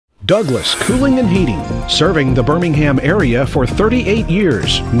Douglas Cooling and Heating, serving the Birmingham area for 38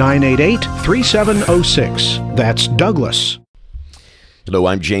 years. 988-3706. That's Douglas. Hello,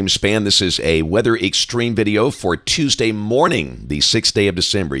 I'm James Spann. This is a Weather Xtreme video for Tuesday morning, the 6th day of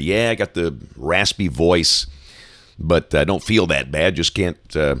December. Yeah, I got the raspy voice, but I don't feel that bad. Just can't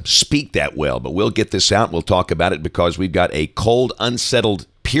speak that well. But we'll get this out. We'll talk about it because we've got a cold, unsettled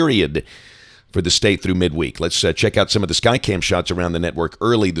period for the state through midweek. Let's check out some of the Skycam shots around the network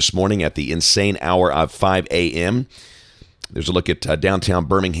early this morning at the insane hour of 5 a.m. There's a look at downtown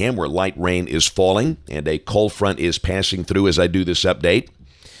Birmingham where light rain is falling and a cold front is passing through as I do this update.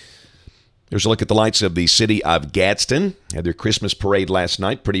 There's a look at the lights of the city of Gadsden. Had their Christmas parade last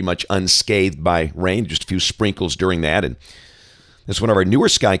night, pretty much unscathed by rain, just a few sprinkles during that. And that's one of our newer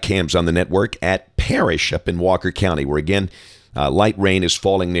Skycams on the network at Parrish up in Walker County, where again, light rain is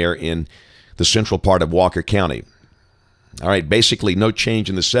falling there in the central part of Walker County. All right, basically no change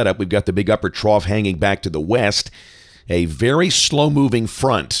in the setup. We've got the big upper trough hanging back to the west. A very slow-moving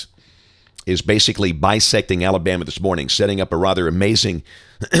front is basically bisecting Alabama this morning, setting up a rather amazing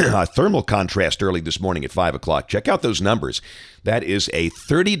thermal contrast early this morning at 5 o'clock. Check out those numbers. That is a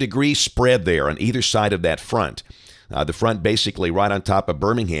 30-degree spread there on either side of that front. The front basically right on top of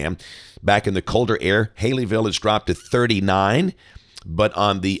Birmingham. Back in the colder air, Haleyville has dropped to 39, but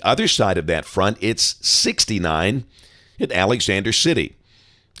on the other side of that front, it's 69 at Alexander City.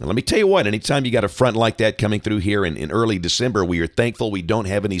 Now, let me tell you what, anytime you got a front like that coming through here in early December, we are thankful we don't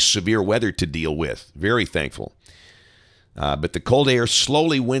have any severe weather to deal with. Very thankful. But the cold air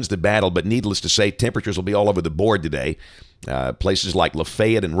slowly wins the battle, but needless to say, temperatures will be all over the board today. Places like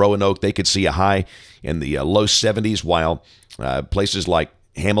Lafayette and Roanoke, they could see a high in the low 70s, while places like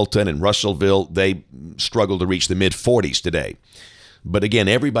Hamilton and Russellville, they struggle to reach the mid-40s today. But again,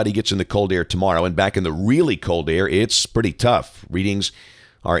 everybody gets in the cold air tomorrow, and back in the really cold air, it's pretty tough. Readings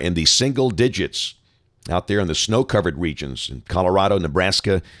are in the single digits out there in the snow-covered regions in Colorado,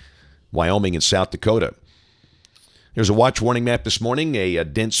 Nebraska, Wyoming, and South Dakota. There's a watch warning map this morning, a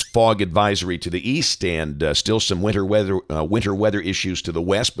dense fog advisory to the east, and still some winter weather issues to the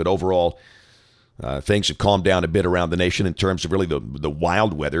west, but overall things have calmed down a bit around the nation in terms of really the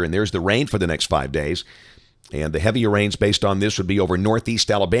wild weather. And there's the rain for the next 5 days. And the heavier rains based on this would be over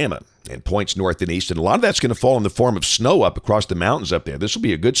northeast Alabama and points north and east. And a lot of that's going to fall in the form of snow up across the mountains up there. This will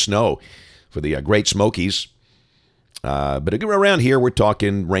be a good snow for the Great Smokies. But around here, we're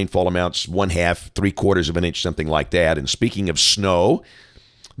talking rainfall amounts 1/2, 3/4 of an inch, something like that. And speaking of snow,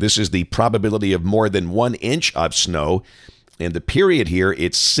 this is the probability of more than 1 inch of snow. And the period here,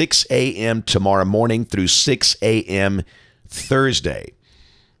 it's 6 a.m. tomorrow morning through 6 a.m. Thursday.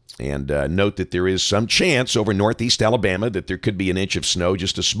 And note that there is some chance over northeast Alabama that there could be 1 inch of snow,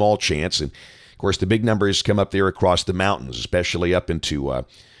 just a small chance. And, of course, the big numbers come up there across the mountains, especially up into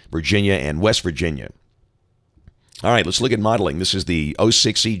Virginia and West Virginia. All right, let's look at modeling. This is the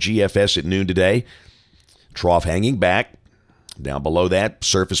 06E GFS at noon today. Trough hanging back. Down below that,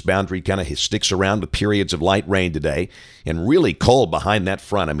 surface boundary kind of sticks around with periods of light rain today. And really cold behind that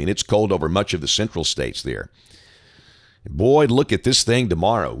front. I mean, it's cold over much of the central states there. Boy, look at this thing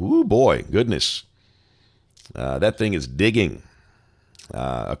tomorrow. Ooh, boy, goodness. That thing is digging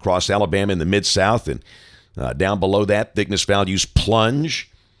across Alabama in the Mid-South. And down below that, thickness values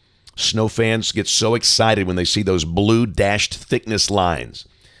plunge. Snow fans get so excited when they see those blue dashed thickness lines.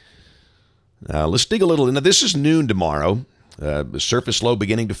 Let's dig a little in. Now, this is noon tomorrow. The surface low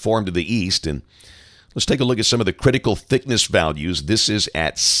beginning to form to the east. And let's take a look at some of the critical thickness values. This is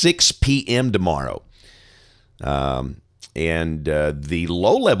at 6 p.m. tomorrow. And the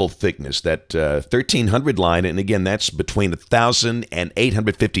low-level thickness, that 1,300 line, and again, that's between 1,000 and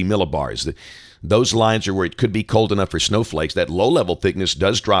 850 millibars. Those lines are where it could be cold enough for snowflakes. That low-level thickness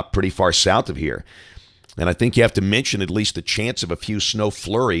does drop pretty far south of here. And I think you have to mention at least the chance of a few snow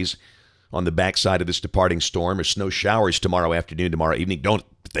flurries on the backside of this departing storm, or snow showers tomorrow afternoon, tomorrow evening. Don't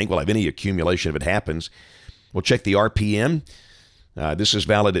think we'll have any accumulation if it happens. We'll check the RPM. This is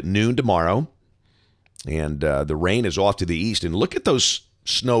valid at noon tomorrow. And the rain is off to the east. And look at those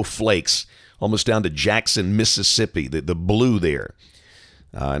snowflakes almost down to Jackson, Mississippi, the blue there.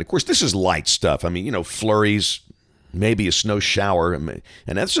 And, of course, this is light stuff. I mean, you know, flurries, maybe a snow shower. And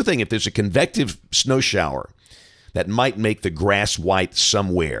that's the thing. If there's a convective snow shower, that might make the grass white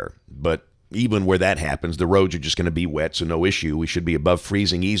somewhere. But even where that happens, the roads are just going to be wet, so no issue. We should be above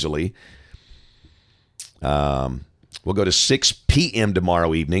freezing easily. We'll go to 6 p.m.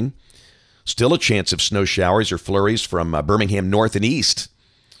 tomorrow evening. Still a chance of snow showers or flurries from Birmingham north and east.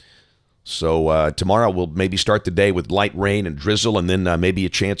 So tomorrow we'll maybe start the day with light rain and drizzle, and then maybe a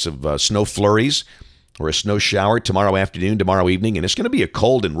chance of snow flurries. or a snow shower tomorrow afternoon, tomorrow evening, and it's going to be a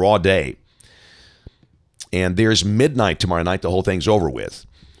cold and raw day. And there's midnight tomorrow night. The whole thing's over with.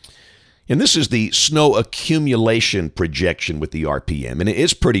 And this is the snow accumulation projection with the RPM. And it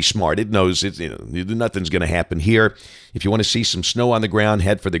is pretty smart. It knows nothing's going to happen here. If you want to see some snow on the ground,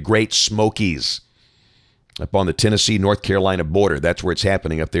 head for the Great Smokies up on the Tennessee-North Carolina border. That's where it's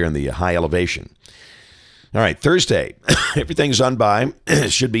happening up there in the high elevation. All right, Thursday. Everything's on by.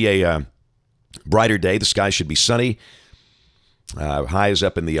 It should be a brighter day. The sky should be sunny. Highs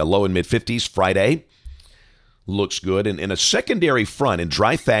up in the low and mid-50s. Friday looks good. And a secondary front in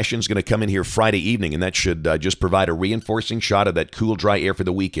dry fashion is going to come in here Friday evening, and that should just provide a reinforcing shot of that cool, dry air for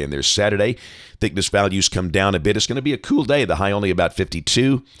the weekend. There's Saturday. Thickness values come down a bit. It's going to be a cool day. The high only about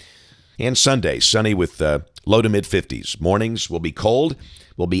 52. And Sunday, sunny with low to mid-50s. Mornings will be cold.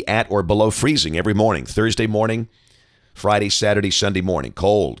 Will be at or below freezing every morning. Thursday morning, Friday, Saturday, Sunday morning.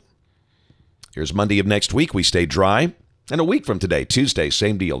 Cold. Here's Monday of next week. We stay dry. And a week from today, Tuesday,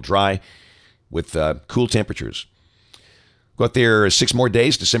 same deal. Dry with cool temperatures. Go out there 6 more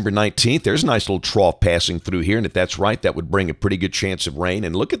days, December 19th. There's a nice little trough passing through here, and if that's right, that would bring a pretty good chance of rain.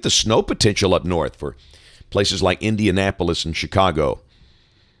 And look at the snow potential up north for places like Indianapolis and Chicago.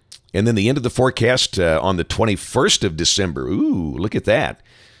 And then the end of the forecast on the 21st of December. Ooh, look at that.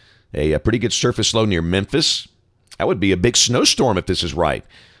 A pretty good surface low near Memphis. That would be a big snowstorm if this is right.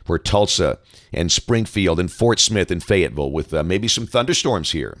 For Tulsa and Springfield and Fort Smith and Fayetteville with maybe some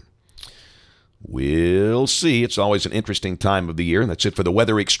thunderstorms here. We'll see. It's always an interesting time of the year. And that's it for the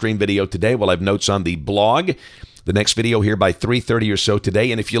Weather Xtreme video today. We'll have notes on the blog. The next video here by 3:30 or so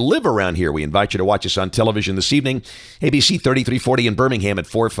today. And if you live around here, we invite you to watch us on television this evening. ABC 3340 in Birmingham at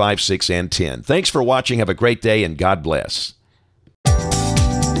 4, 5, 6, and 10. Thanks for watching. Have a great day, and God bless.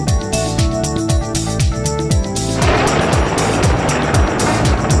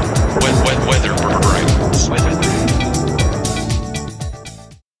 Weather.